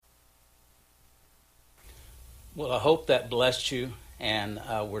Well, I hope that blessed you, and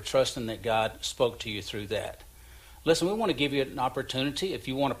we're trusting that God spoke to you through that. Listen, we want to give you an opportunity if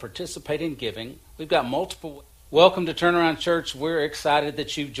you want to participate in giving. We've got multiple. Welcome to Turnaround Church. We're excited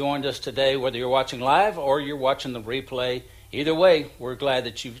that you've joined us today, whether you're watching live or you're watching the replay. Either way, we're glad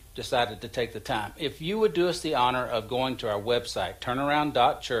that you've decided to take the time. If you would do us the honor of going to our website,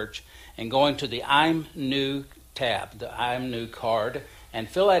 turnaround.church, and going to the I'm New tab, the I'm New card, and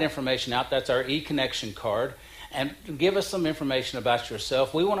fill that information out. That's our e-connection card. And give us some information about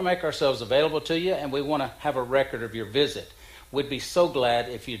yourself. We want to make ourselves available to you, and we want to have a record of your visit. We'd be so glad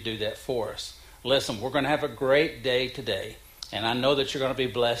if you'd do that for us. Listen, we're going to have a great day today, and I know that you're going to be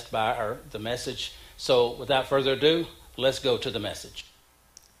blessed by the message. So without further ado, let's go to the message.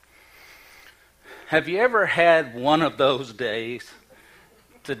 Have you ever had one of those days?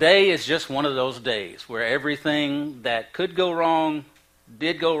 Today is just one of those days where everything that could go wrong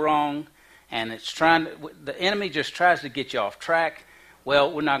did go wrong. And the enemy just tries to get you off track.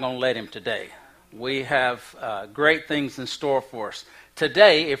 Well, we're not going to let him today. We have great things in store for us.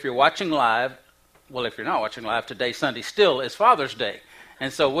 Today, if you're watching live, well, if you're not watching live, today, Sunday, still is Father's Day.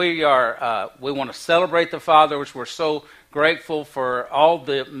 And so we want to celebrate the fathers. We're so grateful for all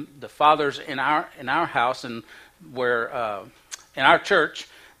the fathers in our house and where in our church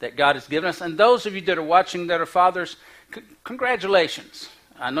that God has given us. And those of you that are watching that are fathers, congratulations.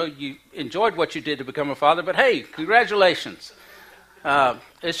 I know you enjoyed what you did to become a father, but hey, congratulations.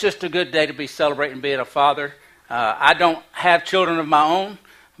 It's just a good day to be celebrating being a father. I don't have children of my own,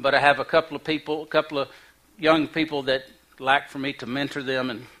 but I have a couple of young people that like for me to mentor them,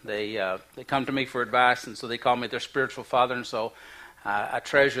 and they come to me for advice, and so they call me their spiritual father, and so I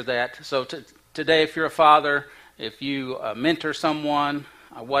treasure that. So today, if you're a father, if you mentor someone,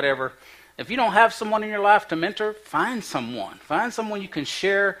 whatever, if you don't have someone in your life to mentor, find someone. Find someone you can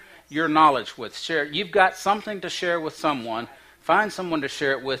share your knowledge with. You've got something to share with someone. Find someone to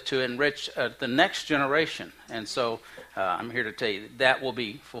share it with to enrich the next generation. And so I'm here to tell you that will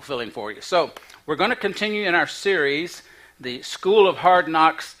be fulfilling for you. So we're going to continue in our series, the School of Hard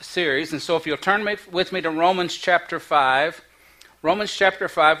Knocks series. And so if you'll turn with me to Romans chapter 5. Romans chapter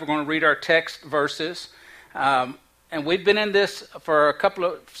 5, we're going to read our text verses. And we've been in this for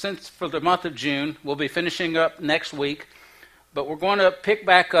for the month of June. We'll be finishing up next week, but we're going to pick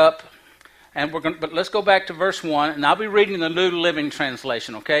back up, but let's go back to verse 1, and I'll be reading the New Living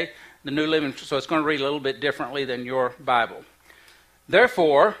Translation, okay? The New Living, so it's going to read a little bit differently than your Bible.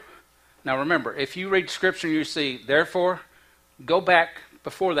 Therefore, now remember, if you read Scripture and you see therefore, go back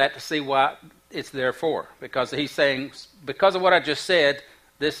before that to see why it's therefore, because he's saying, because of what I just said,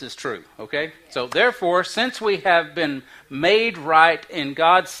 this is true, okay? So therefore, since we have been made right in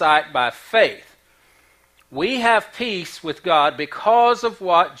God's sight by faith, we have peace with God because of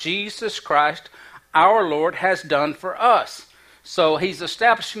what Jesus Christ, our Lord, has done for us. So he's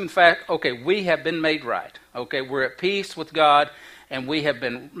establishing the fact, okay, we have been made right. Okay, we're at peace with God, and we have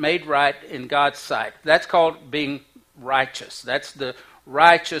been made right in God's sight. That's called being righteous. That's the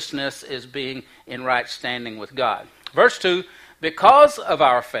righteousness, is being in right standing with God. Verse 2, Because of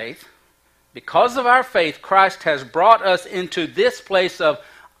our faith, Christ has brought us into this place of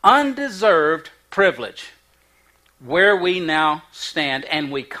undeserved privilege, where we now stand,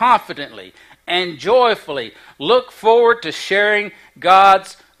 and we confidently and joyfully look forward to sharing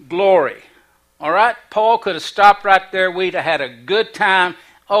God's glory. All right? Paul could have stopped right there. We'd have had a good time.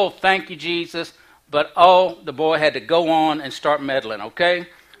 Oh, thank you, Jesus. But the boy had to go on and start meddling, okay?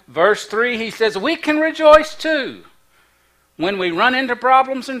 Verse 3, he says, we can rejoice too when we run into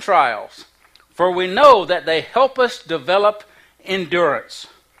problems and trials, for we know that they help us develop endurance.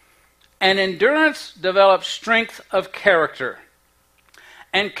 And endurance develops strength of character.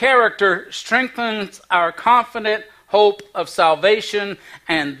 And character strengthens our confident hope of salvation,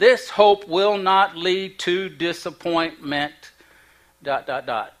 and this hope will not lead to disappointment, ...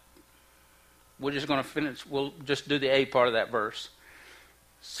 We're just going to finish, we'll just do the A part of that verse.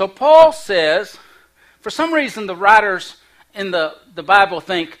 So Paul says, for some reason the writers in the Bible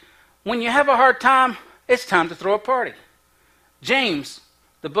think, when you have a hard time, it's time to throw a party. James,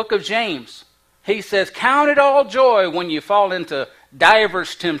 the book of James, he says, count it all joy when you fall into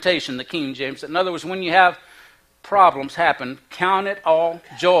diverse temptation, the King James. In other words, when you have problems happen, count it all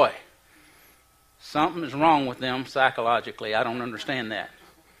joy. Something is wrong with them psychologically. I don't understand that.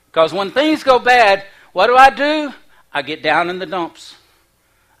 Because when things go bad, what do? I get down in the dumps.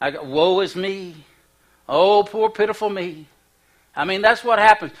 I go, woe is me. Oh, poor pitiful me. I mean, that's what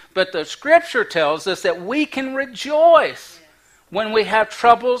happens. But the Scripture tells us that we can rejoice when we have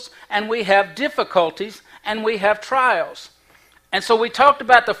troubles and we have difficulties and we have trials. And so we talked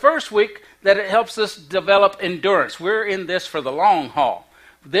about the first week that it helps us develop endurance. We're in this for the long haul.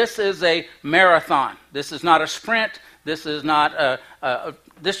 This is a marathon. This is not a sprint. This is not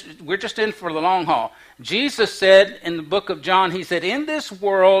we're just in for the long haul. Jesus said in the book of John, he said, in this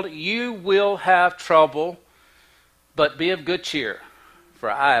world you will have trouble, but be of good cheer,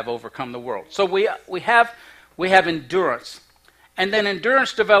 for I have overcome the world. So we have endurance. And then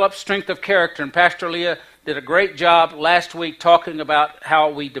endurance develops strength of character. And Pastor Leah did a great job last week talking about how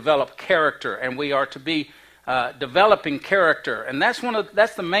we develop character, and we are to be developing character. And that's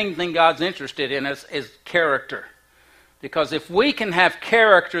the main thing God's interested in is character. Because if we can have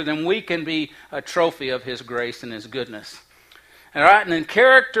character, then we can be a trophy of His grace and His goodness. All right, and then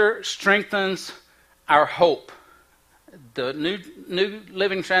character strengthens our hope. The New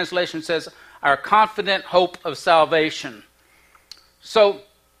Living Translation says, our confident hope of salvation. So,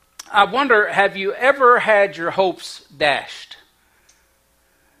 I wonder, have you ever had your hopes dashed?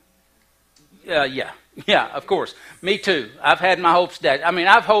 Yeah, of course. Me too. I've had my hopes dashed.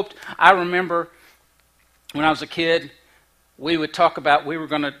 I remember when I was a kid, we would talk about we were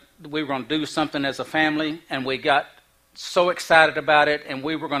going to do something as a family, and we got so excited about it, and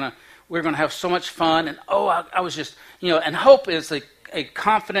we were going to have so much fun, and I was just, and hope is a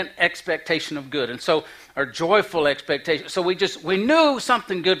confident expectation of good, and so our joyful expectation. So we knew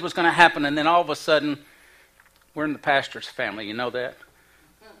something good was going to happen, and then all of a sudden, we're in the pastor's family. You know that?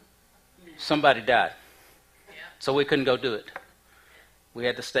 Somebody died, so we couldn't go do it. We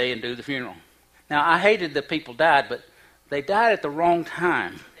had to stay and do the funeral. Now, I hated that people died, but they died at the wrong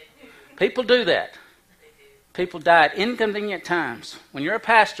time. People do that. People die at inconvenient times. When you're a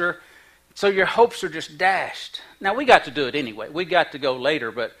pastor, so your hopes are just dashed. Now, we got to do it anyway. We got to go later,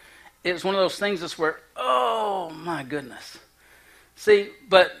 but it was one of those things that's where, oh, my goodness. See,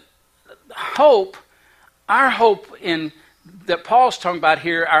 but hope, our hope that Paul's talking about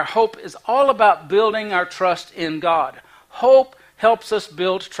here, our hope is all about building our trust in God. Hope helps us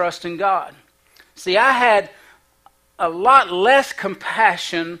build trust in God. See, I had a lot less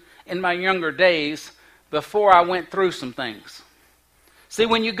compassion in my younger days before I went through some things. See,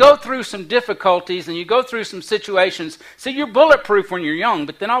 when you go through some difficulties and you go through some situations, see, you're bulletproof when you're young,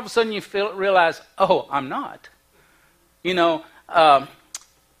 but then all of a sudden you realize, oh, I'm not.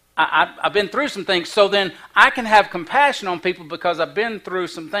 I've been through some things, so then I can have compassion on people because I've been through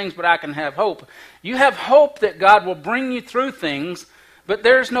some things, but I can have hope. You have hope that God will bring you through things, but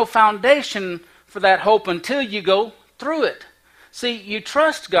there's no foundation for that hope until you go through it. See, you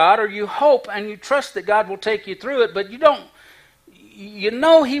trust God, or you hope and you trust that God will take you through it, but you don't. You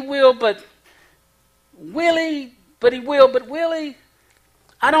know He will, but will He? But He will, but will He?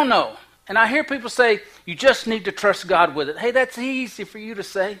 I don't know. And I hear people say, you just need to trust God with it. Hey, that's easy for you to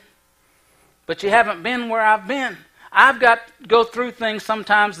say. But you haven't been where I've been. I've got to go through things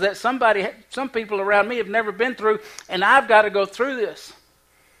sometimes that some people around me have never been through, and I've got to go through this.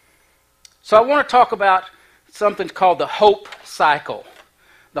 So I want to talk about something called the hope cycle.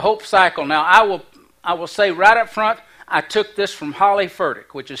 The hope cycle. Now, I will say right up front, I took this from Holly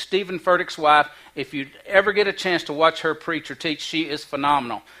Furtick, which is Stephen Furtick's wife. If you ever get a chance to watch her preach or teach, she is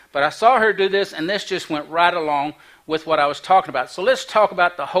phenomenal. But I saw her do this, and this just went right along with what I was talking about. So let's talk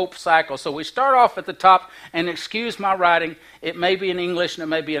about the hope cycle. So we start off at the top, and excuse my writing. It may be in English, and it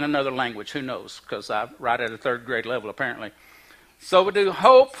may be in another language. Who knows? Because I write at a third grade level, apparently. So we do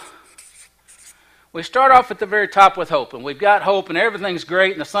hope. We start off at the very top with hope, and we've got hope, and everything's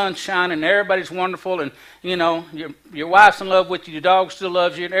great, and the sun's shining, and everybody's wonderful, and, your wife's in love with you, your dog still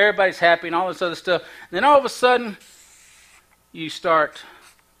loves you, and everybody's happy, and all this other stuff. And then all of a sudden, you start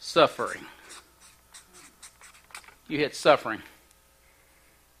suffering. You hit suffering.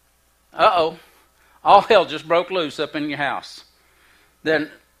 Uh-oh. All hell just broke loose up in your house.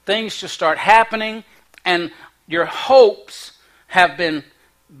 Then things just start happening, and your hopes have been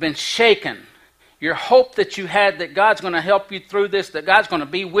shaken. Your hope that you had that God's going to help you through this, that God's going to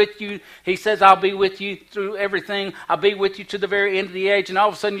be with you. He says, I'll be with you through everything. I'll be with you to the very end of the age. And all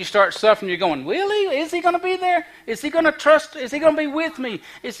of a sudden you start suffering. You're going, really? Is He going to be there? Is He going to trust? Is He going to be with me?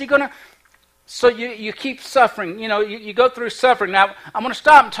 Is He going to? So you keep suffering. You go through suffering. Now, I'm going to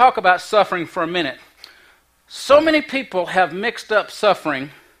stop and talk about suffering for a minute. So many people have mixed up suffering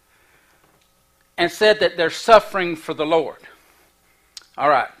and said that they're suffering for the Lord. All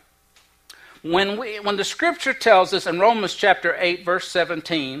right. When the Scripture tells us in Romans chapter 8, verse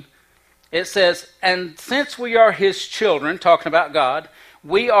 17, it says, and since we are His children, talking about God,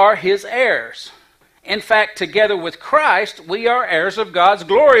 we are His heirs. In fact, together with Christ, we are heirs of God's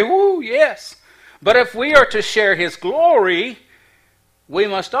glory. Woo, yes. But if we are to share His glory, we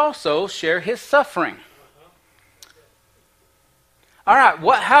must also share His suffering. All right,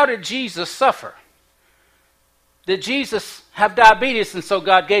 how did Jesus suffer? Did Jesus have diabetes and so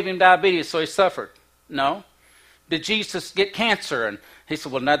God gave him diabetes so he suffered? No. Did Jesus get cancer and he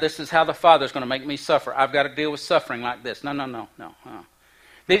said, well, now this is how the Father's going to make me suffer. I've got to deal with suffering like this. No.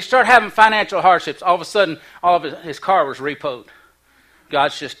 Did he start having financial hardships? All of a sudden, all of his car was repoed.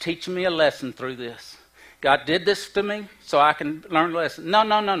 God's just teaching me a lesson through this. God did this to me so I can learn a lesson.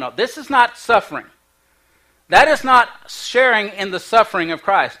 No. This is not suffering. That is not sharing in the suffering of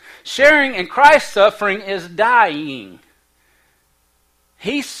Christ. Sharing in Christ's suffering is dying.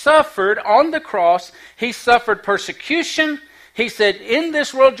 He suffered on the cross. He suffered persecution. He said, in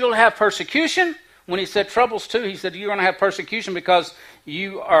this world you'll have persecution. When he said troubles too, he said, you're going to have persecution because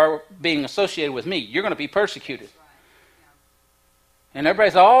you are being associated with me. You're going to be persecuted. And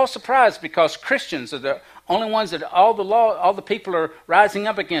everybody's all surprised because Christians are the only ones that all the people are rising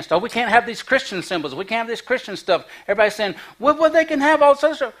up against. Oh, we can't have these Christian symbols. We can't have this Christian stuff. Everybody's saying, well, they can have all this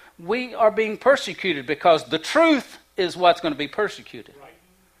other stuff. We are being persecuted because the truth is what's going to be persecuted.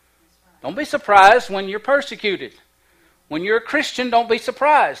 Don't be surprised when you're persecuted. When you're a Christian, don't be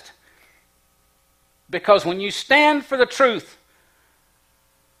surprised. Because when you stand for the truth,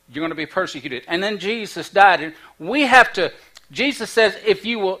 you're going to be persecuted. And then Jesus died. And Jesus says,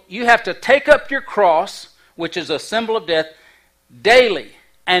 you have to take up your cross, which is a symbol of death, daily,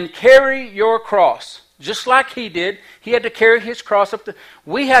 and carry your cross. Just like he did. He had to carry his cross up.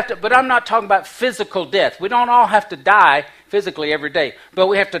 But I'm not talking about physical death. We don't all have to die physically every day. But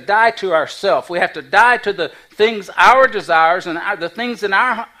we have to die to ourselves. We have to die to the things, our desires, and the things in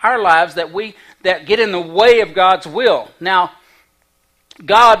our lives that get in the way of God's will. Now,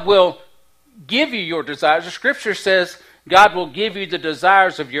 God will give you your desires. The scripture says God will give you the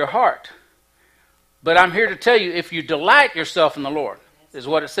desires of your heart. But I'm here to tell you, if you delight yourself in the Lord, is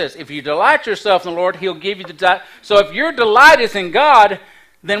what it says. If you delight yourself in the Lord, he'll give you the desire. So if your delight is in God,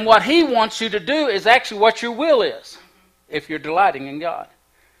 then what he wants you to do is actually what your will is, if you're delighting in God.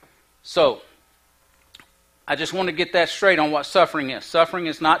 So, I just want to get that straight on what suffering is. Suffering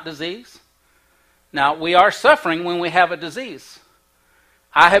is not disease. Now, we are suffering when we have a disease.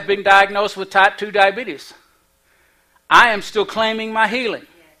 I have been diagnosed with type 2 diabetes. I am still claiming my healing.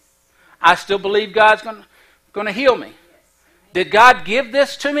 I still believe God's going to heal me. Did God give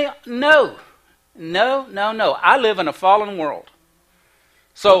this to me? No. I live in a fallen world.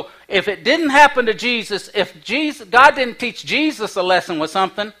 So if it didn't happen to Jesus, God didn't teach Jesus a lesson with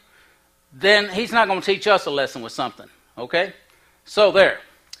something, then he's not going to teach us a lesson with something. Okay? So there.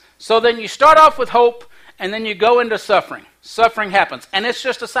 So then you start off with hope, and then you go into suffering. Suffering happens. And it's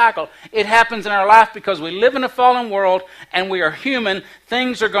just a cycle. It happens in our life because we live in a fallen world, and we are human.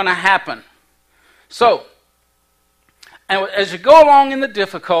 Things are going to happen. So, and as you go along in the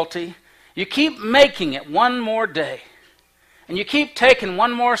difficulty, you keep making it one more day. And you keep taking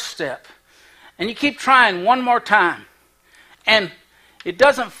one more step. And you keep trying one more time. And it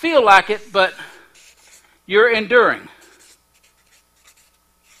doesn't feel like it, but you're enduring.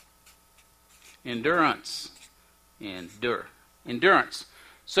 Endurance. Endurance.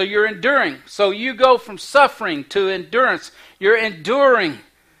 So you're enduring. So you go from suffering to endurance. You're enduring.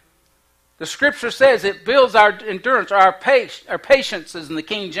 The scripture says it builds our endurance, our patience is in the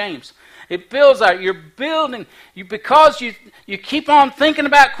King James. It builds you're building, because you keep on thinking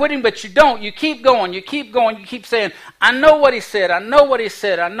about quitting, but you don't. You keep going, you keep saying, I know what he said, I know what he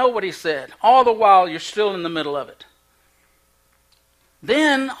said. All the while you're still in the middle of it.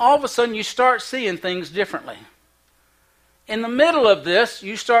 Then all of a sudden you start seeing things differently. In the middle of this,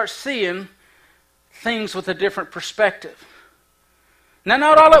 you start seeing things with a different perspective. Now,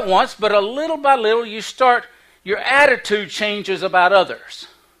 not all at once, but a little by little, your attitude changes about others.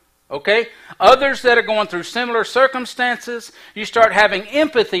 Okay? Others that are going through similar circumstances, you start having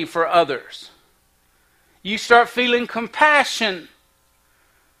empathy for others. You start feeling compassion.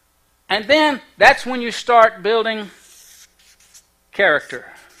 And then, that's when you start building character.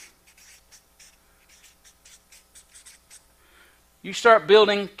 You start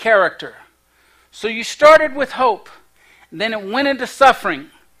building character. So you started with hope. Then it went into suffering.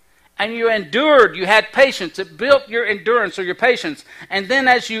 And you endured. You had patience. It built your endurance or your patience. And then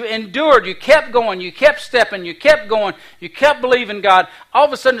as you endured, you kept going. You kept stepping. You kept going. You kept believing God. All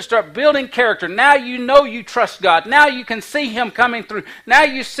of a sudden you start building character. Now you know you trust God. Now you can see him coming through. Now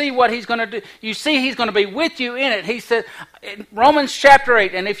you see what he's going to do. You see he's going to be with you in it. He said in Romans chapter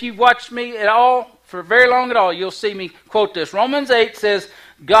 8, and if you've watched me at all, for very long at all, you'll see me quote this. Romans 8 says,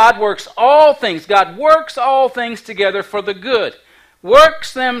 God works all things together for the good.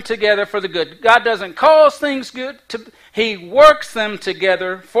 Works them together for the good. God doesn't cause things good. He works them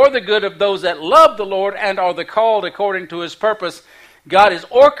together for the good of those that love the Lord and are the called according to his purpose. God is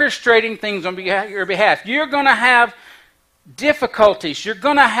orchestrating things on your behalf. You're going to have difficulties. You're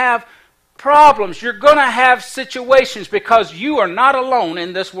going to have problems. You're going to have situations because you are not alone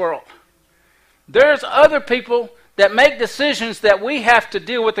in this world. There's other people that make decisions that we have to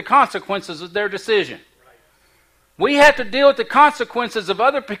deal with the consequences of their decision. We have to deal with the consequences of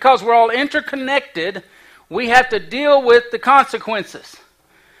other, because we're all interconnected. We have to deal with the consequences.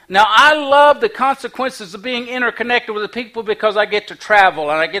 Now, I love the consequences of being interconnected with the people because I get to travel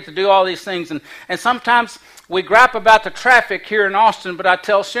and I get to do all these things. And sometimes we gripe about the traffic here in Austin, but I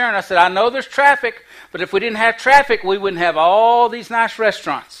tell Sharon, I said, I know there's traffic, but if we didn't have traffic, we wouldn't have all these nice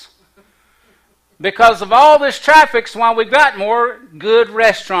restaurants. Because of all this traffic's why we've got more good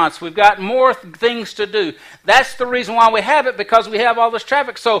restaurants. We've got more things to do. That's the reason why we have it, because we have all this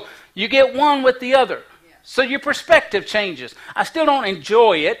traffic. So you get one with the other. So your perspective changes. I still don't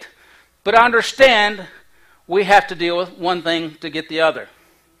enjoy it, but I understand we have to deal with one thing to get the other.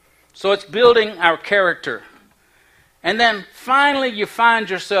 So it's building our character. And then finally you find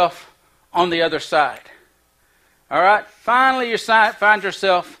yourself on the other side. All right? Finally you find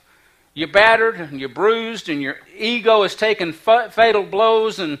yourself, you're battered and you're bruised and your ego has taken fatal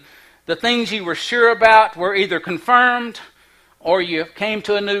blows, and the things you were sure about were either confirmed or you came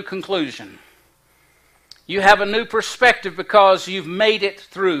to a new conclusion. You have a new perspective because you've made it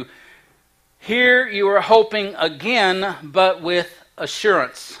through. Here you are hoping again, but with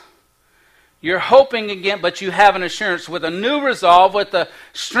assurance. You're hoping again, but you have an assurance with a new resolve, with the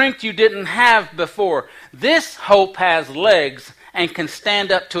strength you didn't have before. This hope has legs and can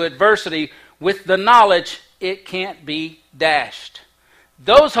stand up to adversity with the knowledge it can't be dashed.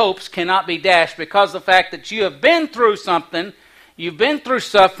 Those hopes cannot be dashed because of the fact that you have been through something, you've been through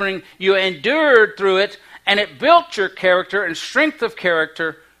suffering, you endured through it, and it built your character and strength of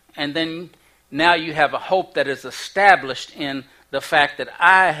character, and then now you have a hope that is established in the fact that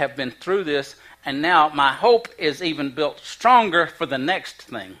I have been through this, and now my hope is even built stronger for the next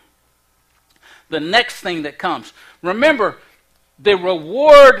thing. The next thing that comes. Remember, the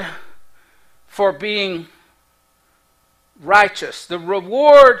reward for being righteous, the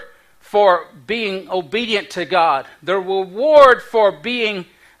reward for being obedient to God, the reward for being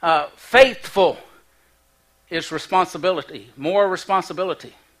faithful is responsibility, more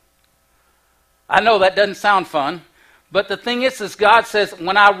responsibility. I know that doesn't sound fun, but the thing is God says,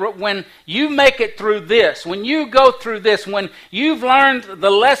 when you make it through this, when you go through this, when you've learned the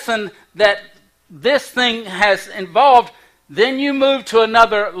lesson that this thing has involved, then you move to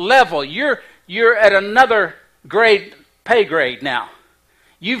another level. You're at another pay grade now.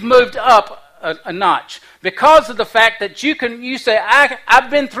 You've moved up a notch because of the fact that you say, I've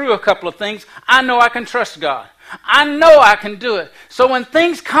been through a couple of things. I know I can trust God. I know I can do it. So when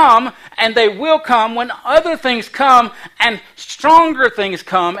things come, and they will come, when other things come and stronger things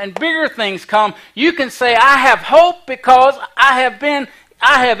come and bigger things come, you can say, I have hope because I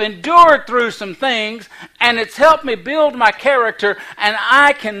have endured through some things, and it's helped me build my character, and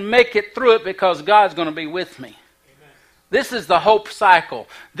I can make it through it because God's going to be with me. This is the hope cycle.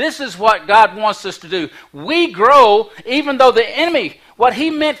 This is what God wants us to do. We grow even though the enemy, what he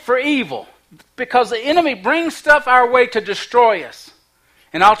meant for evil, because the enemy brings stuff our way to destroy us.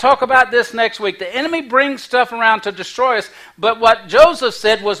 And I'll talk about this next week. The enemy brings stuff around to destroy us, but what Joseph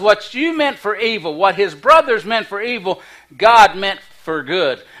said was what you meant for evil, what his brothers meant for evil, God meant for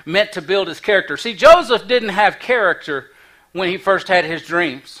good, meant to build his character. See, Joseph didn't have character when he first had his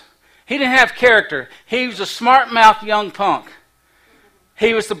dreams. He didn't have character. He was a smart-mouthed young punk.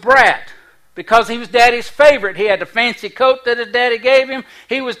 He was the brat because he was daddy's favorite. He had the fancy coat that his daddy gave him.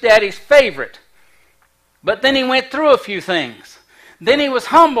 He was daddy's favorite. But then he went through a few things. Then he was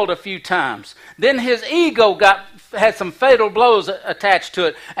humbled a few times. Then his ego had some fatal blows attached to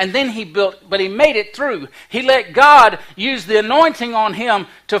it. And then but he made it through. He let God use the anointing on him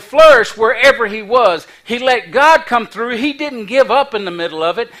to flourish wherever he was. He let God come through. He didn't give up in the middle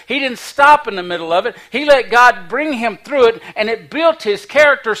of it. He didn't stop in the middle of it. He let God bring him through it, and it built his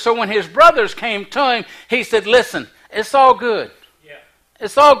character. So when his brothers came to him, he said, listen, it's all good. Yeah.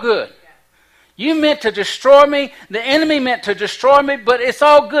 It's all good. You meant to destroy me. The enemy meant to destroy me, but it's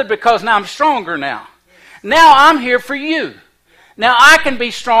all good because now I'm stronger now. Now I'm here for you. Now I can be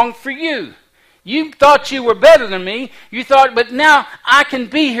strong for you. You thought you were better than me. You thought, but now I can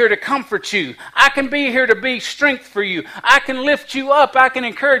be here to comfort you. I can be here to be strength for you. I can lift you up. I can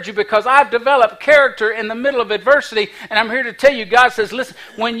encourage you because I've developed character in the middle of adversity. And I'm here to tell you, God says, listen,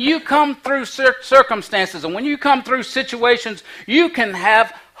 when you come through circumstances and when you come through situations, you can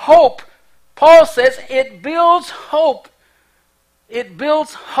have hope. Paul says it builds hope. It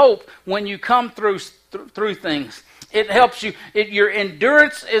builds hope when you come through things. It helps you. Your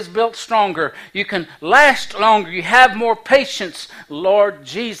endurance is built stronger. You can last longer. You have more patience. Lord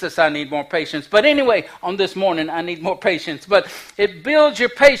Jesus, I need more patience. But anyway, on this morning, I need more patience. But it builds your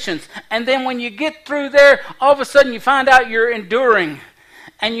patience. And then when you get through there, all of a sudden you find out you're enduring.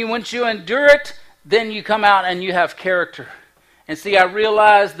 And once you endure it, then you come out and you have character. And see, I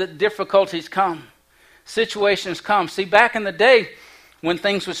realize that difficulties come. Situations come. See, back in the day, when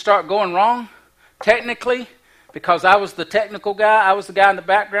things would start going wrong, technically, because I was the technical guy, I was the guy in the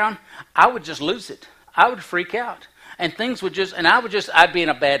background, I would just lose it. I would freak out. And things would just, and I'd be in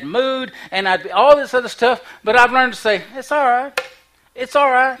a bad mood, and I'd be all this other stuff, but I've learned to say, it's all right. It's all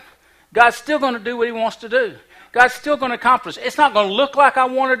right. God's still going to do what he wants to do. God's still going to accomplish. It's not going to look like I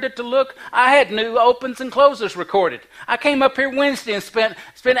wanted it to look. I had new opens and closes recorded. I came up here Wednesday and spent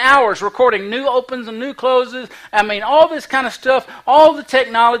hours recording new opens and new closes. I mean, all this kind of stuff, all the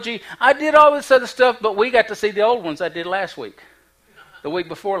technology. I did all this other stuff, but we got to see the old ones I did last week, the week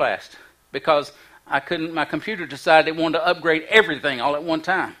before last, because my computer decided it wanted to upgrade everything all at one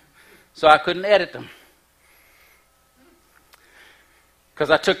time. So I couldn't edit them because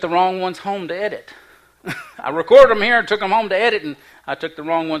I took the wrong ones home to edit. I recorded them here and took them home to edit, and I took the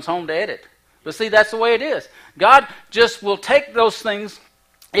wrong ones home to edit. But see, that's the way it is. God just will take those things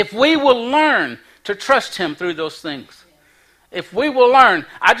if we will learn to trust him through those things. If we will learn,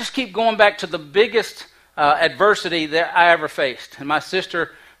 I just keep going back to the biggest adversity that I ever faced. And my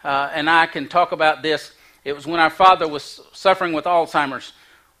sister and I can talk about this. It was when our father was suffering with Alzheimer's.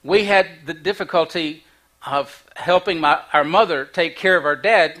 We had the difficulty of helping our mother take care of our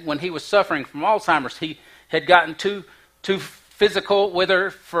dad when he was suffering from Alzheimer's. He had gotten too physical with her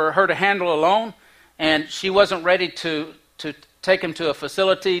for her to handle alone, and she wasn't ready to take him to a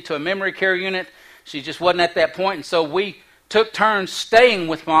facility, to a memory care unit. She just wasn't at that point, and so we took turns staying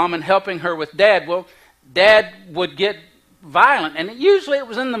with Mom and helping her with Dad. Well, Dad would get violent, and usually it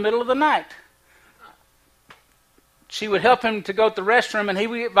was in the middle of the night. She would help him to go to the restroom, and he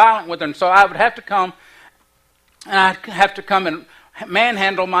would get violent with her, and so I would have to come, and I'd have to come and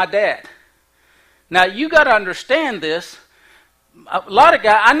manhandle my dad. Now, you got to understand this. A lot of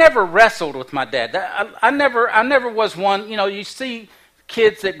guys, I never wrestled with my dad. I never was one. You know, you see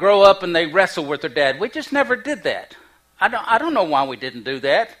kids that grow up and they wrestle with their dad. We just never did that. I don't know why we didn't do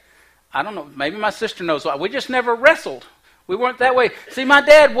that. I don't know. Maybe my sister knows why. We just never wrestled. We weren't that way. See, my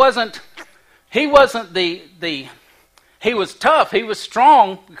dad wasn't. He wasn't the. He was tough. He was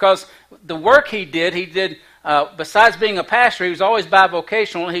strong because the work he did. Besides being a pastor, he was always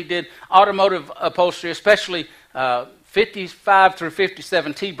bivocational. He did automotive upholstery, especially 55 through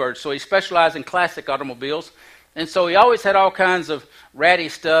 57 T-Birds. So he specialized in classic automobiles. And so he always had all kinds of ratty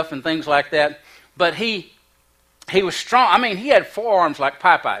stuff and things like that. But he was strong. I mean, he had forearms like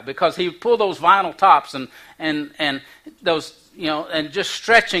Popeye because he would pull those vinyl tops and those, you know, and just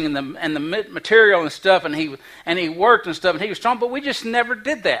stretching and the material and stuff. And he worked and stuff, and he was strong. But we just never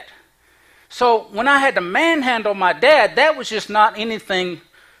did that. So when I had to manhandle my dad, that was just not anything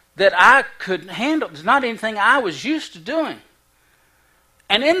that I could handle. It's not anything I was used to doing.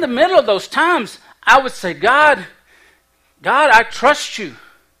 And in the middle of those times, I would say, God, I trust you.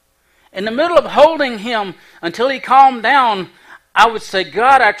 In the middle of holding him until he calmed down, I would say,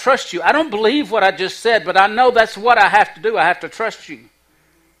 God, I trust you. I don't believe what I just said, but I know that's what I have to do. I have to trust you.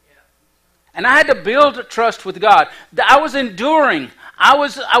 And I had to build a trust with God. I was enduring. I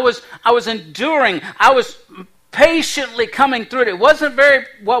was enduring. I was patiently coming through it. It wasn't very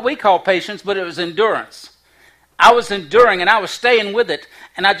what we call patience, but it was endurance. I was enduring, and I was staying with it.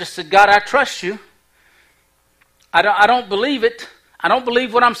 And I just said, God, I trust you. I don't believe it. I don't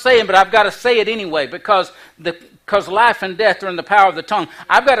believe what I'm saying, but I've got to say it anyway because life and death are in the power of the tongue.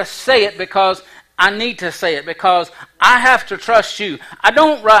 I've got to say it because I need to say it because I have to trust you. I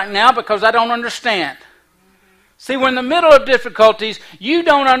don't right now because I don't understand. See, we're in the middle of difficulties. You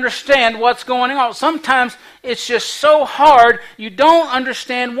don't understand what's going on. Sometimes it's just so hard, you don't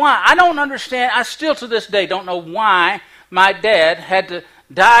understand why. I don't understand. I still to this day don't know why my dad had to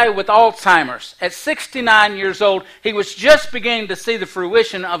die with Alzheimer's. At 69 years old, he was just beginning to see the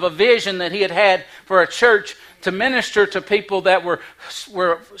fruition of a vision that he had had for a church to minister to people that were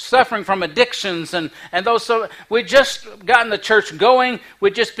suffering from addictions and those. So we'd just gotten the church going.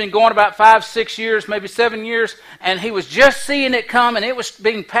 We'd just been going about 5, 6 years, maybe 7 years, and he was just seeing it come, and it was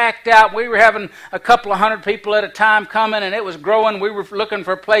being packed out. We were having a couple of hundred people at a time coming, and it was growing. We were looking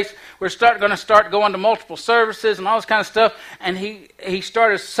for a place. We're going to start going to multiple services and all this kind of stuff, and he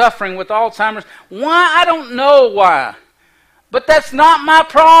started suffering with Alzheimer's. Why? I don't know why, but that's not my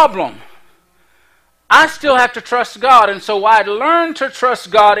problem. I still have to trust God. And so I learned to trust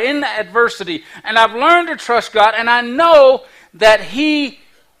God in adversity. And I've learned to trust God. And I know that He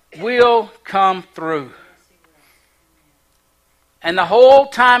will come through. And the whole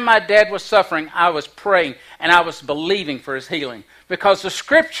time my dad was suffering, I was praying and I was believing for his healing. Because the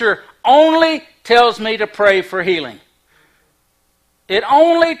Scripture only tells me to pray for healing. It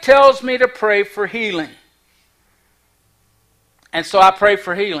only tells me to pray for healing. And so I prayed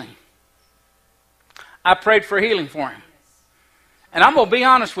for healing. I prayed for healing for him. And I'm going to be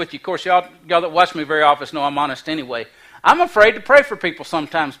honest with you. Of course, y'all that watch me very often know I'm honest anyway. I'm afraid to pray for people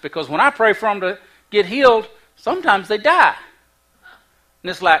sometimes because when I pray for them to get healed, sometimes they die. And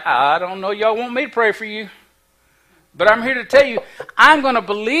it's like, I don't know, y'all want me to pray for you. But I'm here to tell you, I'm going to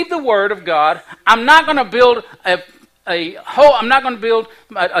believe the Word of God. I'm not going to build I'm not going to build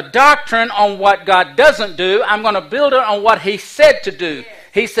a doctrine on what God doesn't do. I'm going to build it on what He said to do.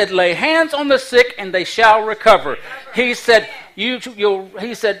 He said, lay hands on the sick and they shall recover. He said, you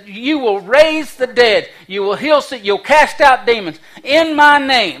will raise the dead. You will heal sick. You'll cast out demons in my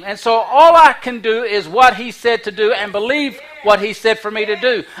name. And so all I can do is what He said to do and believe what He said for me to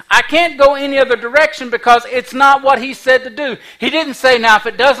do. I can't go any other direction because it's not what He said to do. He didn't say, now if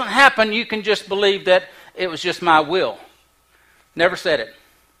it doesn't happen, you can just believe that it was just my will. Never said it.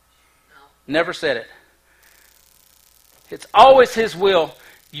 Never said it. It's always His will.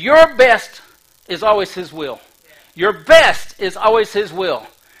 Your best is always His will. Your best is always His will.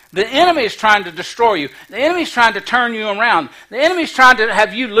 The enemy is trying to destroy you. The enemy is trying to turn you around. The enemy is trying to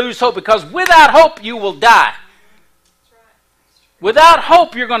have you lose hope because without hope you will die. Without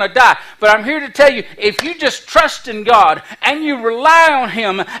hope, you're going to die. But I'm here to tell you, if you just trust in God and you rely on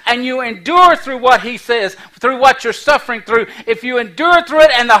Him and you endure through what He says, through what you're suffering through, if you endure through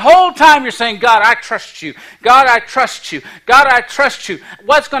it and the whole time you're saying, God, I trust you. God, I trust you. God, I trust you.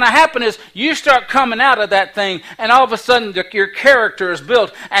 What's going to happen is you start coming out of that thing and all of a sudden your character is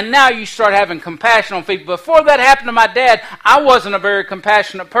built and now you start having compassion on people. Before that happened to my dad, I wasn't a very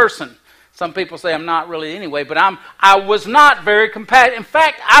compassionate person. Some people say I'm not really anyway, but I was not very compassionate. In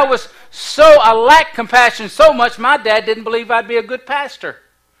fact, I lacked compassion so much my dad didn't believe I'd be a good pastor.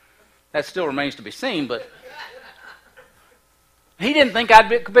 That still remains to be seen, but he didn't think I'd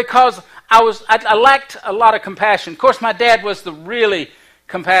be, because I lacked a lot of compassion. Of course, my dad was the really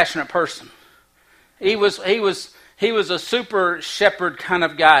compassionate person. He was a super shepherd kind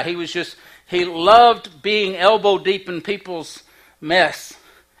of guy. He loved being elbow deep in people's mess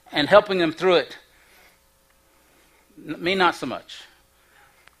and helping them through it. Me, not so much.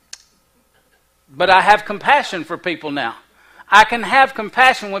 But I have compassion for people now. I can have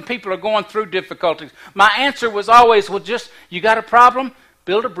compassion when people are going through difficulties. My answer was always, well, just, you got a problem?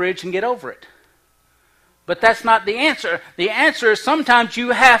 Build a bridge and get over it. But that's not the answer. The answer is sometimes you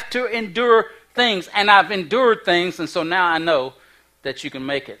have to endure things. And I've endured things, and so now I know that you can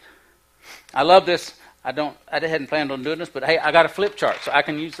make it. I love this. I hadn't planned on doing this, but hey, I got a flip chart, so I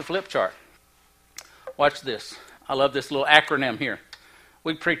can use the flip chart. Watch this. I love this little acronym here.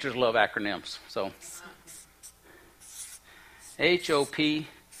 We preachers love acronyms. So, HOPE.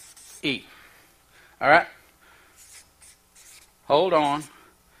 All right? Hold on.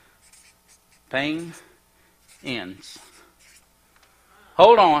 Pain ends.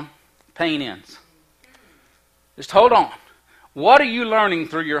 Hold on. Pain ends. Just hold on. What are you learning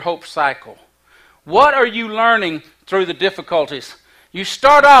through your hope cycle? What are you learning through the difficulties? You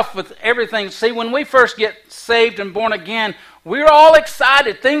start off with everything. See, when we first get saved and born again, we're all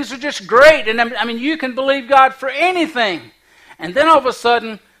excited. Things are just great. And I mean, you can believe God for anything. And then all of a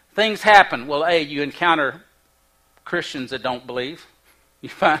sudden, things happen. Well, you encounter Christians that don't believe. You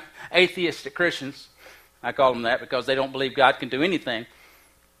find atheistic Christians. I call them that because they don't believe God can do anything.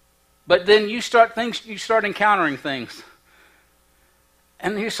 But then you start encountering things.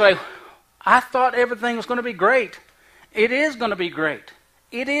 And you say, I thought everything was going to be great. It is going to be great.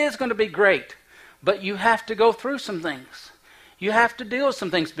 It is going to be great. But you have to go through some things. You have to deal with some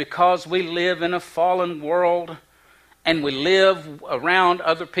things because we live in a fallen world and we live around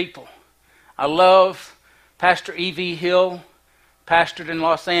other people. I love Pastor E.V. Hill, pastored in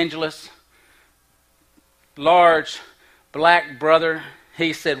Los Angeles. Large black brother.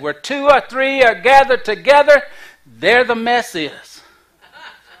 He said, where 2 or 3 are gathered together, there the mess is.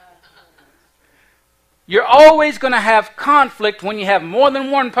 You're always going to have conflict when you have more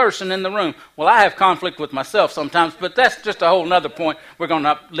than one person in the room. Well, I have conflict with myself sometimes, but that's just a whole other point we're going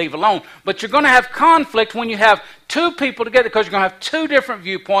to leave alone. But you're going to have conflict when you have 2 people together because you're going to have 2 different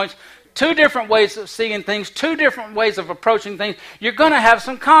viewpoints, two different ways of seeing things, two different ways of approaching things. You're going to have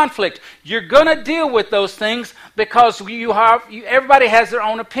some conflict. You're going to deal with those things because everybody has their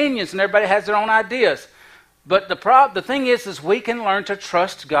own opinions and everybody has their own ideas. But the thing is we can learn to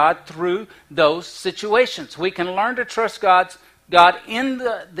trust God through those situations. We can learn to trust God in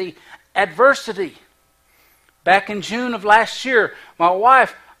the adversity. Back in June of last year, my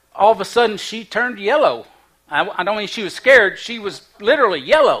wife, all of a sudden, she turned yellow. I don't mean she was scared. She was literally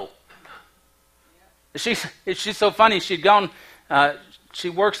yellow. She's so funny. She'd gone, she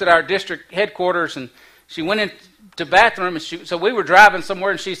works at our district headquarters, and she went into the bathroom, and so we were driving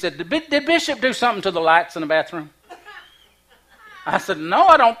somewhere, and she said, did Bishop do something to the lights in the bathroom? I said, no,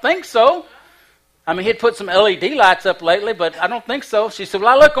 I don't think so. I mean, he'd put some LED lights up lately, but I don't think so. She said,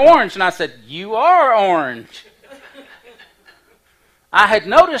 well, I look orange. And I said, you are orange. I had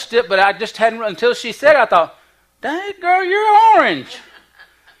noticed it, but I just hadn't, until she said it, I thought, dang, girl, you're orange.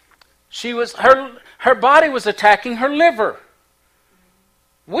 Her body was attacking her liver.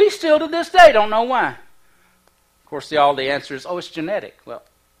 We still to this day don't know why. Of course, the answer is, it's genetic. Well,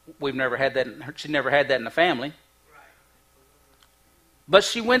 we've never had that. She never had that in the family. But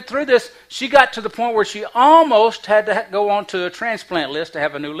she went through this. She got to the point where she almost had to go on to a transplant list to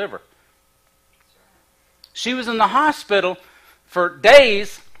have a new liver. She was in the hospital for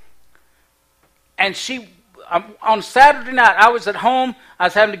days, and on Saturday night, I was at home. I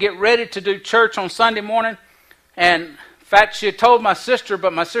was having to get ready to do church on Sunday morning, and in fact, she had told my sister,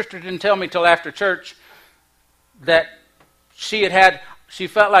 but my sister didn't tell me till after church, that she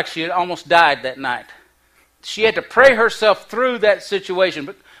felt like she had almost died that night. She had to pray herself through that situation,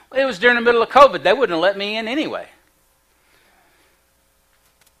 but it was during the middle of COVID. They wouldn't have let me in anyway.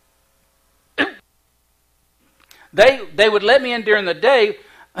 They would let me in during the day.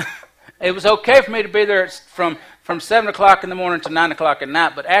 It was okay for me to be there from 7 o'clock in the morning to 9 o'clock at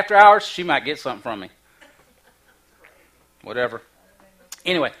night, but after hours, she might get something from me. Whatever.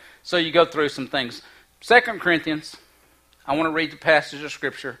 Anyway, so you go through some things. 2 Corinthians, I want to read the passage of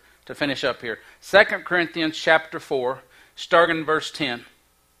Scripture to finish up here. 2 Corinthians chapter 4, starting in verse 10.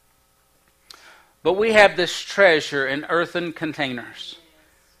 But we have this treasure in earthen containers,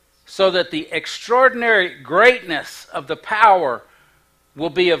 so that the extraordinary greatness of the power will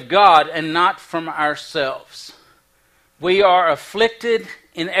be of God and not from ourselves. We are afflicted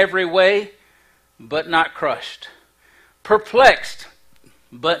in every way, but not crushed. Perplexed,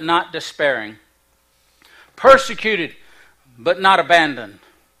 but not despairing. Persecuted, but not abandoned.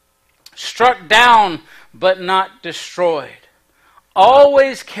 Struck down, but not destroyed.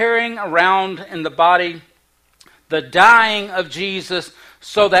 Always carrying around in the body the dying of Jesus,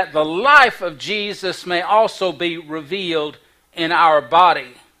 so that the life of Jesus may also be revealed in our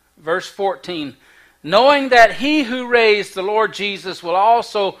body. Verse 14. Knowing that he who raised the Lord Jesus will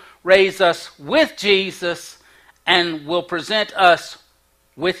also raise us with Jesus and will present us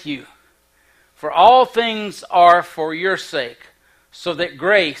with you. For all things are for your sake, so that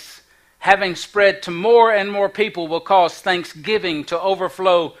grace, having spread to more and more people, will cause thanksgiving to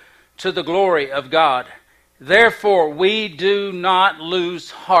overflow to the glory of God. Therefore, we do not lose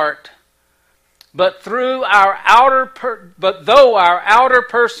heart. But though our outer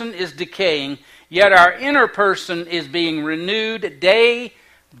person is decaying, yet our inner person is being renewed day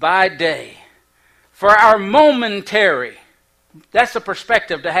by day. For our momentary, that's a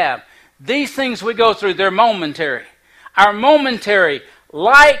perspective to have. These things we go through, they're momentary. Our momentary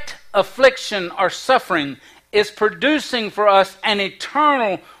light affliction or suffering is producing for us an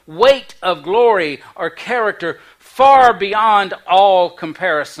eternal weight of glory or character far beyond all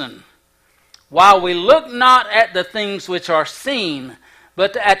comparison. While we look not at the things which are seen,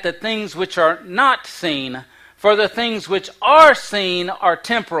 but at the things which are not seen. For the things which are seen are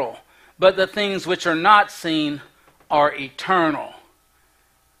temporal, but the things which are not seen are eternal.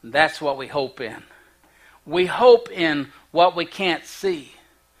 That's what we hope in. We hope in what we can't see.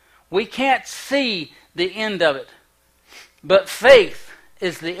 We can't see the end of it. But faith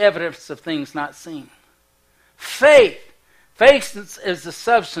is the evidence of things not seen. Faith is the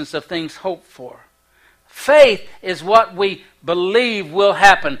substance of things hoped for. Faith is what we believe will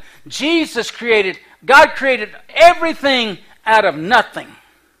happen. God created everything out of nothing.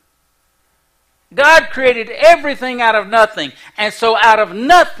 God created everything out of nothing. And so out of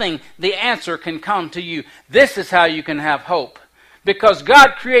nothing, the answer can come to you. This is how you can have hope. Because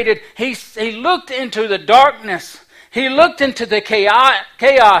God created, He looked into the darkness. He looked into the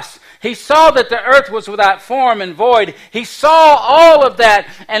chaos. He saw that the earth was without form and void. He saw all of that.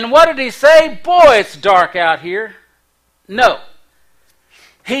 And what did He say? Boy, it's dark out here. No.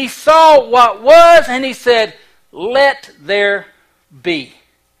 He saw what was and He said, let there be.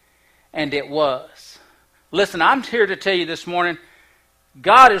 And it was. Listen, I'm here to tell you this morning,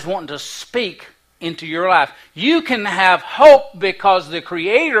 God is wanting to speak into your life. You can have hope because the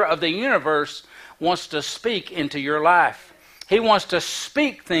creator of the universe wants to speak into your life. He wants to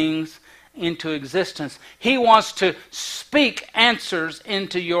speak things into existence. He wants to speak answers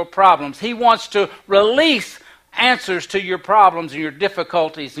into your problems. He wants to release answers to your problems and your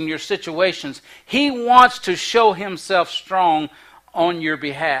difficulties and your situations. He wants to show himself strong on your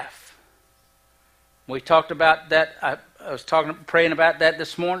behalf. We talked about that. I was praying about that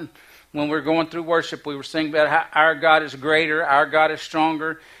this morning when we were going through worship. We were singing about how our God is greater, our God is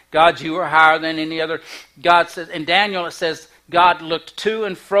stronger. God, you are higher than any other. God says, in Daniel it says, God looked to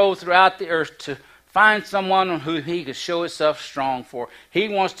and fro throughout the earth to find someone who he could show himself strong for. He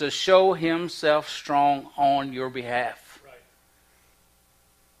wants to show himself strong on your behalf. Right.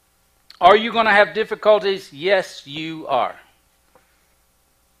 Are you going to have difficulties? Yes, you are.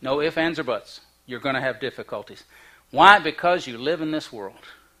 No ifs, ands, or buts. You're going to have difficulties. Why? Because you live in this world.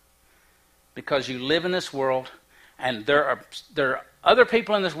 Because you live in this world, and there are other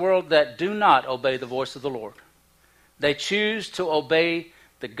people in this world that do not obey the voice of the Lord. They choose to obey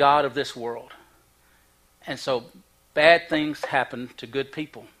the God of this world. And so bad things happen to good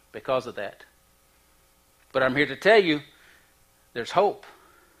people because of that. But I'm here to tell you, there's hope.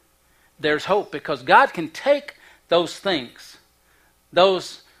 There's hope because God can take those things,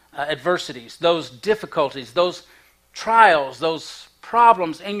 those adversities, those difficulties, those trials, those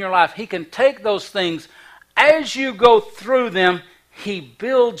problems in your life. He can take those things. As you go through them, he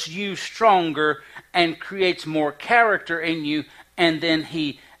builds you stronger and creates more character in you, and then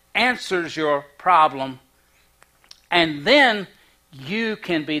he answers your problem, and then you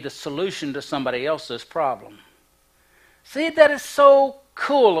can be the solution to somebody else's problem. See, that is so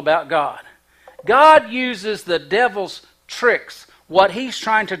cool about God. God uses the devil's tricks, what he's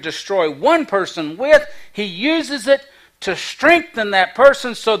trying to destroy one person with, he uses it to strengthen that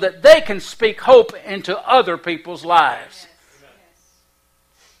person so that they can speak hope into other people's lives.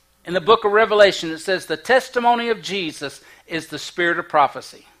 In the book of Revelation, it says the testimony of Jesus is the spirit of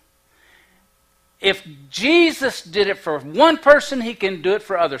prophecy. If Jesus did it for one person, he can do it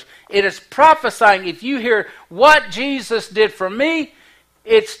for others. It is prophesying. If you hear what Jesus did for me,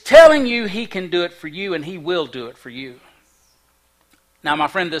 it's telling you he can do it for you, and he will do it for you. Now, my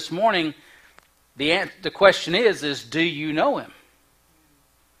friend, this morning, the question is do you know him?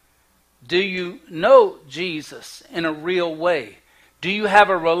 Do you know Jesus in a real way? Do you have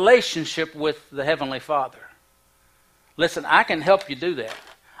a relationship with the Heavenly Father? Listen, I can help you do that.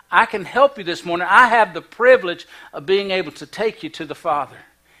 I can help you this morning. I have the privilege of being able to take you to the Father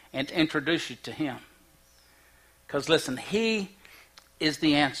and to introduce you to him. Because listen, he is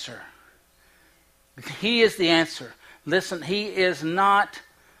the answer. He is the answer. Listen, he is not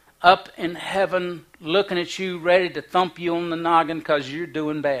up in heaven looking at you ready to thump you on the noggin because you're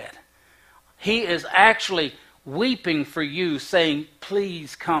doing bad. He is actually weeping for you, saying,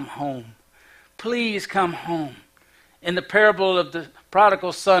 please come home. Please come home. In the parable of the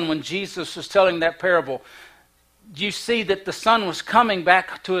prodigal son, when Jesus was telling that parable, you see that the son was coming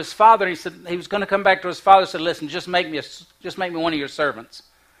back to his father. He said he was going to come back to his father. Said, "Listen, just make me one of your servants.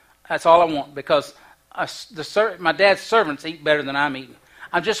 That's all I want, because my dad's servants eat better than I'm eating.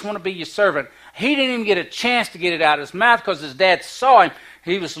 I just want to be your servant." He didn't even get a chance to get it out of his mouth because his dad saw him.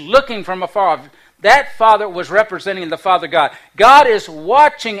 He was looking from afar. That father was representing the Father God. God is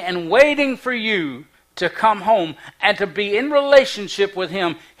watching and waiting for you to come home and to be in relationship with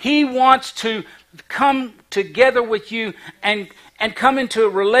him. He wants to come together with you and come into a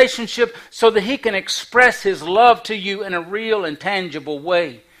relationship so that he can express his love to you in a real and tangible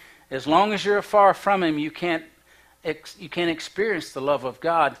way. As long as you're far from him, you can't experience the love of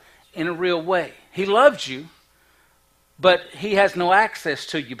God in a real way. He loves you, but he has no access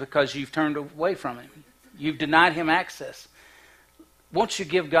to you because you've turned away from him. You've denied him access. Won't you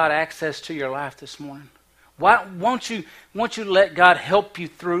give God access to your life this morning? Won't you let God help you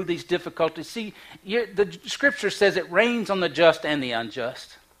through these difficulties? See, the Scripture says it rains on the just and the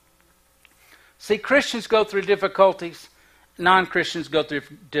unjust. See, Christians go through difficulties. Non-Christians go through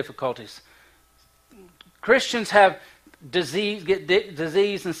difficulties. Christians have get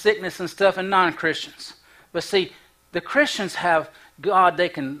disease and sickness and stuff, and non-Christians. But see, the Christians have God they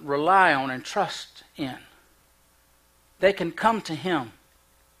can rely on and trust in. They can come to him.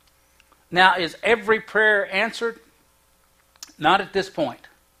 Now, is every prayer answered? Not at this point.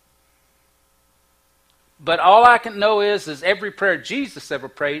 But all I can know is every prayer Jesus ever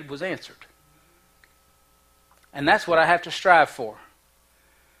prayed was answered. And that's what I have to strive for.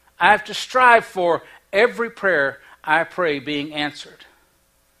 I have to strive for every prayer I pray being answered.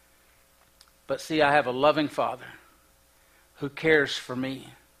 But see, I have a loving Father who cares for me.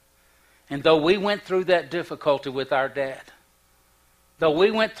 And though we went through that difficulty with our dad, though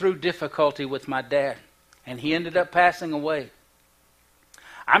we went through difficulty with my dad, and he ended up passing away,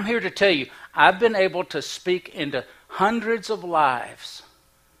 I'm here to tell you, I've been able to speak into hundreds of lives.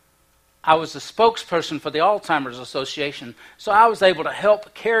 I was the spokesperson for the Alzheimer's Association, so I was able to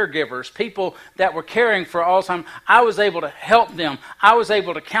help caregivers, people that were caring for Alzheimer's. I was able to help them. I was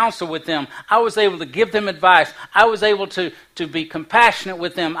able to counsel with them. I was able to give them advice. I was able to be compassionate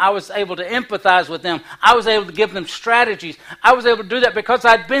with them. I was able to empathize with them. I was able to give them strategies. I was able to do that because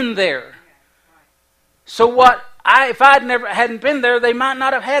I'd been there. So if I hadn't been there, they might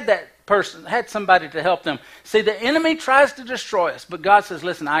not have had that person, had somebody to help them. See, the enemy tries to destroy us, but God says,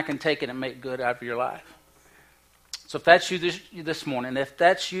 listen, I can take it and make good out of your life. So if that's you this morning,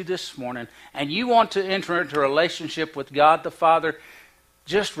 and you want to enter into a relationship with God the Father,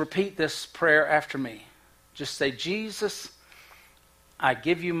 just repeat this prayer after me. Just say, Jesus, I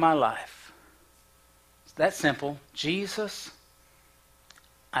give you my life. It's that simple. Jesus,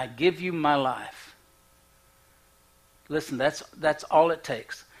 I give you my life. Listen, that's all it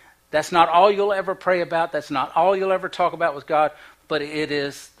takes. That's not all you'll ever pray about. That's not all you'll ever talk about with God, but it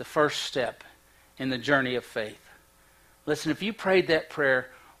is the first step in the journey of faith. Listen, if you prayed that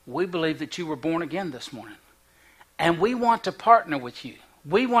prayer, we believe that you were born again this morning. And we want to partner with you.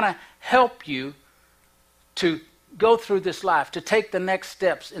 We want to help you to go through this life, to take the next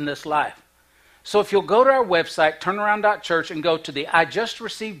steps in this life. So if you'll go to our website, turnaround.church, and go to the I Just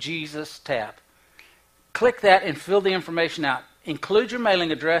Received Jesus tab, click that and fill the information out. Include your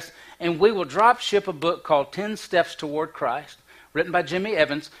mailing address, and we will drop ship a book called 10 Steps Toward Christ, written by Jimmy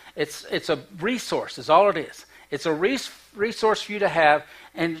Evans. It's a resource, is all it is. It's a resource for you to have,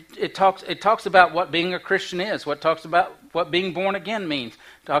 and it talks about what being a Christian is, talks about what being born again means.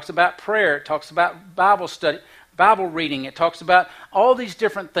 It talks about prayer. It talks about Bible study, Bible reading. It talks about all these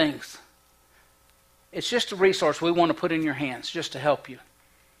different things. It's just a resource we want to put in your hands just to help you.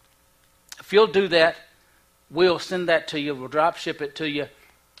 If you'll do that, we'll send that to you. We'll drop ship it to you,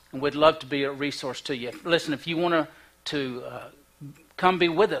 and we'd love to be a resource to you. Listen, if you want to come be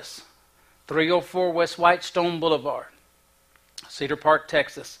with us, 304 West Whitestone Boulevard, Cedar Park,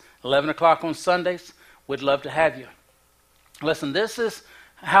 Texas, 11 o'clock on Sundays. We'd love to have you. Listen, this is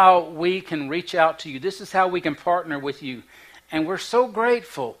how we can reach out to you. This is how we can partner with you. And we're so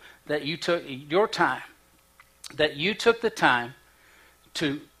grateful that you took your time, that you took the time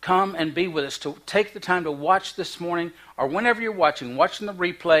to come and be with us, to take the time to watch this morning, or whenever you're watching the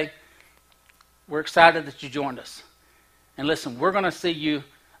replay. We're excited that you joined us. And listen, we're going to see you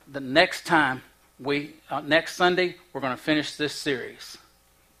the next time next Sunday. We're going to finish this series.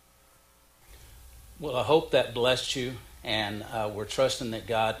 Well, I hope that blessed you, and we're trusting that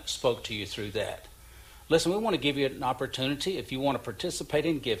God spoke to you through that. Listen, we want to give you an opportunity. If you want to participate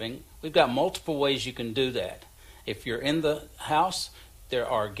in giving, we've got multiple ways you can do that. If you're in the house, there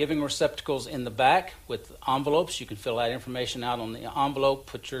are giving receptacles in the back with envelopes. You can fill that information out on the envelope,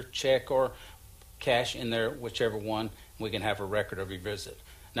 put your check or cash in there, whichever one, and we can have a record of your visit.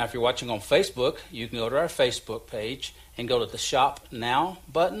 Now, if you're watching on Facebook, you can go to our Facebook page and go to the Shop Now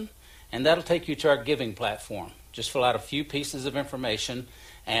button, and that'll take you to our giving platform. Just fill out a few pieces of information,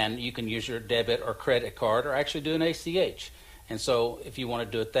 and you can use your debit or credit card or actually do an ACH. And so if you want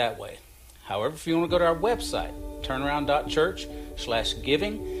to do it that way. However, if you want to go to our website,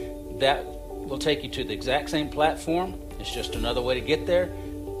 turnaround.church/giving, that will take you to the exact same platform. It's just another way to get there.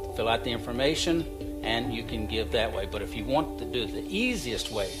 Fill out the information, and you can give that way. But if you want to do it the easiest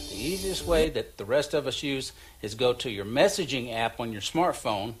way that the rest of us use is go to your messaging app on your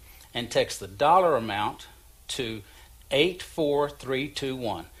smartphone and text the dollar amount to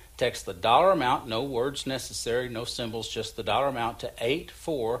 84321. Text the dollar amount, no words necessary, no symbols, just the dollar amount to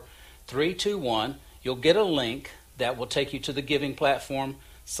 84321. You'll get a link that will take you to the giving platform.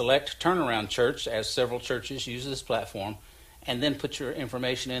 Select Turnaround Church, as several churches use this platform, and then put your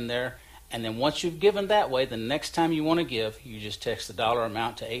information in there. And then once you've given that way, the next time you want to give, you just text the dollar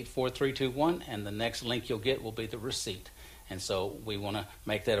amount to 84321, and the next link you'll get will be the receipt. And so we want to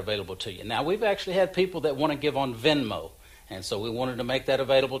make that available to you. Now, we've actually had people that want to give on Venmo, and so we wanted to make that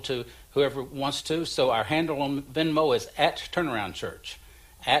available to whoever wants to. So our handle on Venmo is @TurnaroundChurch.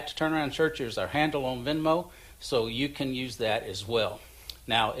 @TurnaroundChurch is our handle on Venmo, so you can use that as well.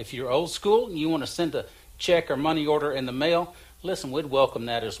 Now, if you're old school and you want to send a check or money order in the mail, listen, we'd welcome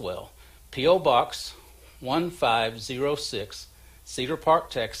that as well. P.O. Box 1506, Cedar Park,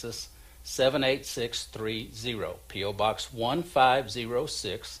 Texas, 78630. P.O. Box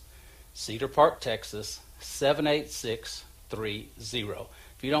 1506, Cedar Park, Texas, 78630.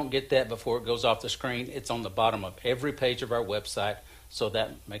 If you don't get that before it goes off the screen, it's on the bottom of every page of our website, so that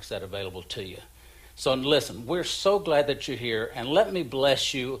makes that available to you. So listen, we're so glad that you're here, and let me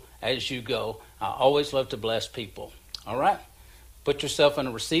bless you as you go. I always love to bless people. All right? Put yourself in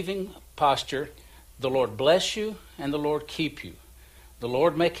a receiving posture. The Lord bless you, and the Lord keep you. The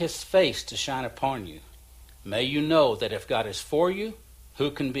Lord make his face to shine upon you. May you know that if God is for you, who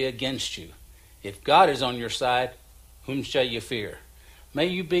can be against you? If God is on your side, whom shall you fear? May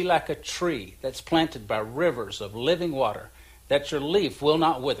you be like a tree that's planted by rivers of living water, that your leaf will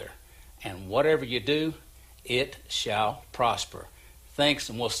not wither, and whatever you do, it shall prosper. Thanks,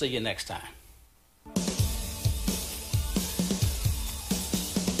 and we'll see you next time.